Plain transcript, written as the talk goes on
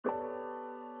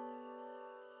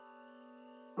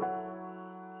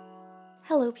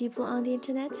Hello people on the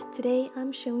internet. Today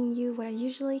I'm showing you what I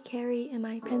usually carry in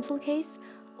my pencil case,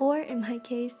 or in my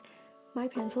case, my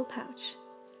pencil pouch.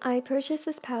 I purchased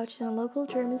this pouch in a local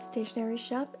German stationery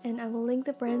shop, and I will link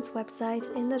the brand's website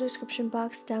in the description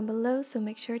box down below, so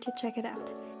make sure to check it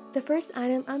out. The first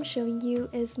item I'm showing you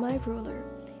is my ruler.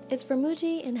 It's from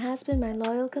Muji and has been my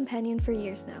loyal companion for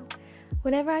years now.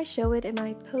 Whenever I show it in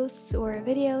my posts or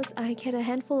videos, I get a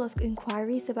handful of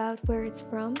inquiries about where it's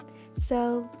from,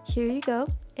 so here you go.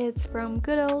 It's from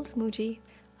good old Muji.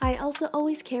 I also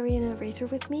always carry an eraser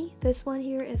with me. This one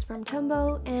here is from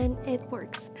Tombow and it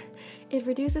works. It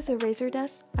reduces eraser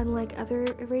dust, unlike other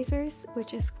erasers,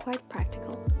 which is quite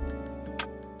practical.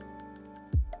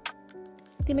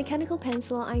 The mechanical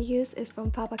pencil I use is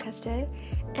from Faber-Castell,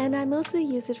 and I mostly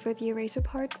use it for the eraser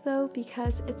part though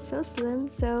because it's so slim,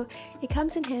 so it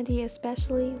comes in handy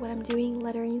especially when I'm doing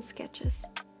lettering sketches.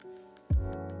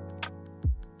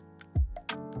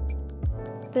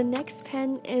 The next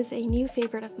pen is a new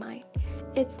favorite of mine.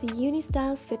 It's the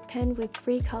Uni-style Fit pen with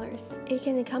 3 colors. It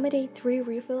can accommodate 3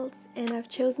 refills, and I've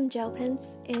chosen gel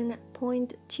pens in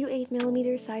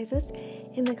 0.28mm sizes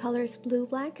in the colors blue,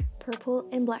 black, purple,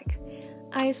 and black.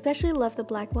 I especially love the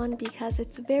black one because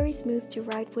it's very smooth to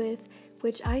write with,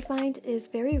 which I find is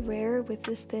very rare with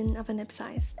this thin of a nib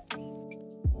size.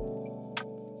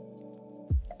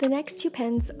 The next 2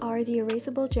 pens are the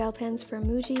erasable gel pens from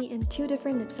Muji in 2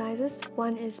 different nib sizes.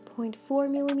 One is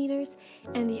 0.4mm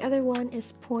and the other one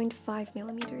is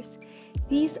 0.5mm.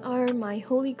 These are my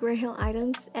holy grail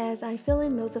items as I fill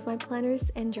in most of my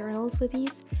planners and journals with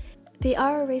these. They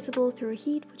are erasable through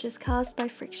heat, which is caused by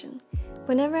friction.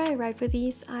 Whenever I write with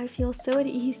these, I feel so at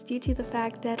ease due to the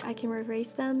fact that I can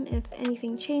erase them if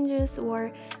anything changes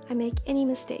or I make any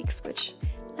mistakes, which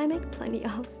I make plenty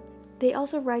of. They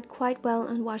also write quite well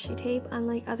on washi tape,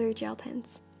 unlike other gel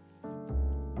pens.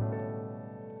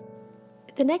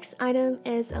 The next item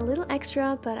is a little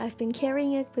extra, but I've been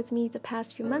carrying it with me the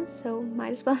past few months, so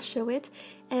might as well show it,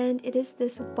 and it is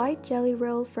this white jelly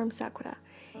roll from Sakura.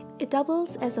 It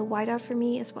doubles as a whiteout for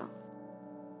me as well.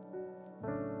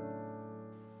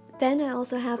 Then I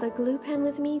also have a glue pen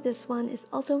with me. This one is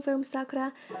also from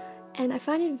Sakura, and I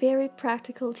find it very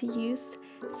practical to use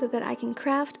so that I can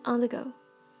craft on the go.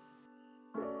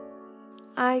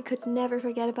 I could never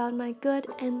forget about my good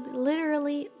and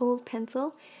literally old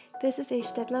pencil. This is a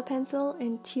Staedtler pencil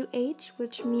in 2H,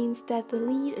 which means that the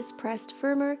lead is pressed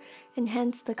firmer and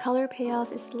hence the color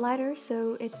payoff is lighter,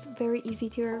 so it's very easy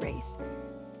to erase.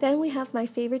 Then we have my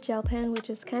favorite gel pen, which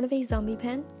is kind of a zombie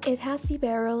pen. It has the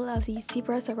barrel of the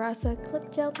Zebra Sarasa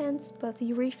clip gel pens, but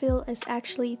the refill is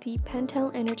actually the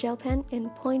Pentel Energel pen in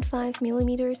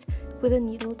 0.5mm with a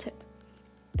needle tip.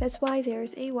 That's why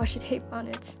there's a washi tape on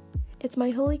it. It's my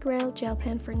holy grail gel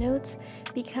pen for notes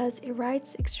because it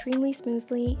writes extremely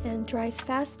smoothly and dries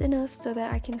fast enough so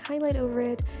that I can highlight over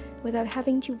it without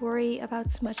having to worry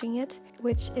about smudging it,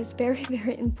 which is very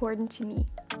important to me.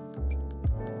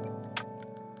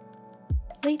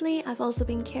 Lately, I've also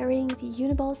been carrying the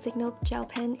Uniball Signal gel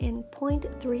pen in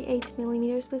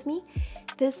 0.38mm with me.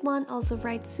 This one also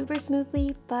writes super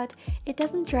smoothly, but it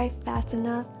doesn't dry fast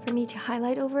enough for me to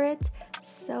highlight over it.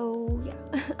 So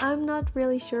yeah, I'm not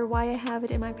really sure why I have it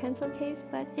in my pencil case,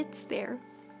 but it's there.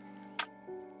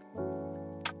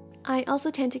 I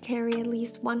also tend to carry at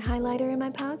least one highlighter in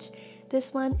my pouch.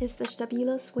 This one is the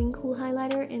Stabilo Swing Cool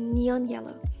highlighter in neon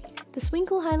yellow. The Swing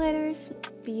Cool highlighters,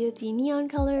 be it the neon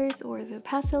colors or the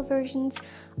pastel versions,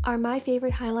 are my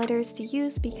favorite highlighters to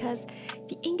use because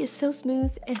the ink is so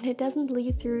smooth and it doesn't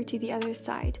bleed through to the other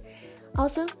side.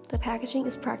 Also, the packaging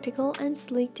is practical and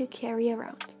sleek to carry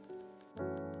around.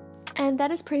 And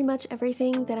that is pretty much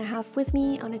everything that I have with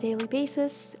me on a daily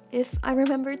basis, if I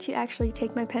remember to actually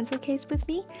take my pencil case with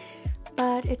me.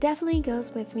 But it definitely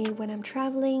goes with me when I'm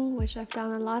traveling, which I've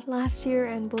done a lot last year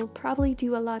and will probably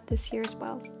do a lot this year as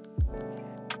well.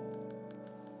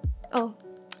 Oh,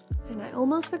 and I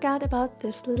almost forgot about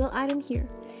this little item here.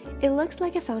 It looks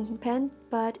like a fountain pen,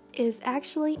 but is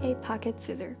actually a pocket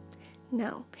scissor.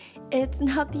 Now, it's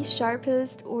not the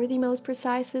sharpest or the most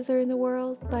precise scissor in the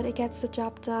world, but it gets the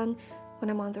job done when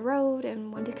I'm on the road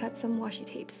and want to cut some washi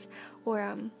tapes. Or,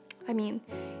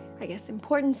 I guess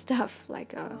important stuff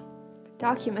like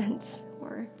documents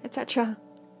or etc.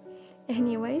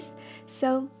 Anyways,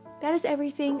 so that is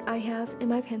everything I have in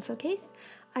my pencil case.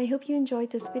 I hope you enjoyed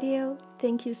this video.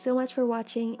 Thank you so much for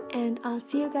watching, and I'll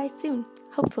see you guys soon,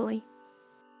 hopefully.